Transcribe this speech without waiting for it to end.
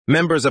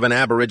Members of an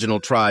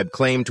Aboriginal tribe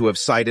claim to have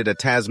sighted a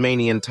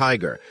Tasmanian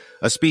tiger,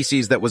 a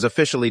species that was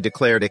officially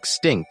declared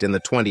extinct in the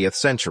 20th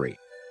century.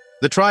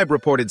 The tribe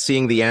reported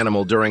seeing the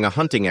animal during a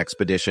hunting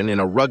expedition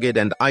in a rugged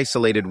and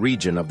isolated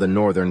region of the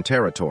Northern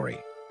Territory.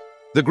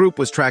 The group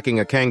was tracking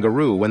a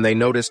kangaroo when they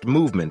noticed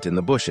movement in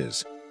the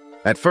bushes.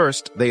 At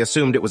first, they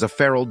assumed it was a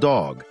feral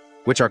dog,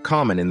 which are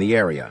common in the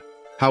area.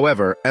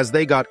 However, as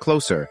they got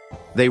closer,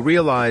 they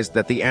realized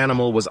that the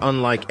animal was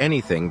unlike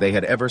anything they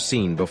had ever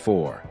seen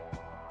before.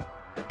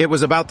 It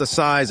was about the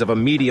size of a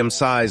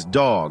medium-sized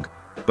dog,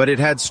 but it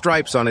had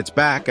stripes on its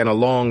back and a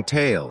long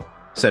tail,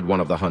 said one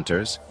of the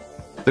hunters.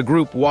 The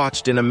group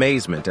watched in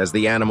amazement as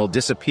the animal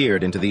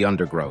disappeared into the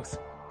undergrowth.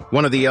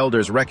 One of the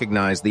elders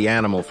recognized the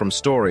animal from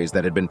stories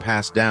that had been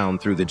passed down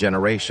through the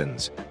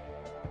generations.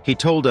 He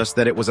told us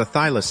that it was a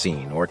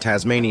thylacine, or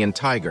Tasmanian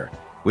tiger,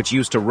 which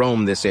used to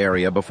roam this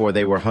area before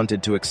they were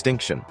hunted to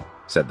extinction,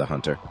 said the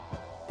hunter.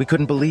 We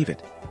couldn't believe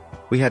it.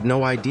 We had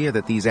no idea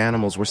that these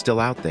animals were still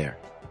out there.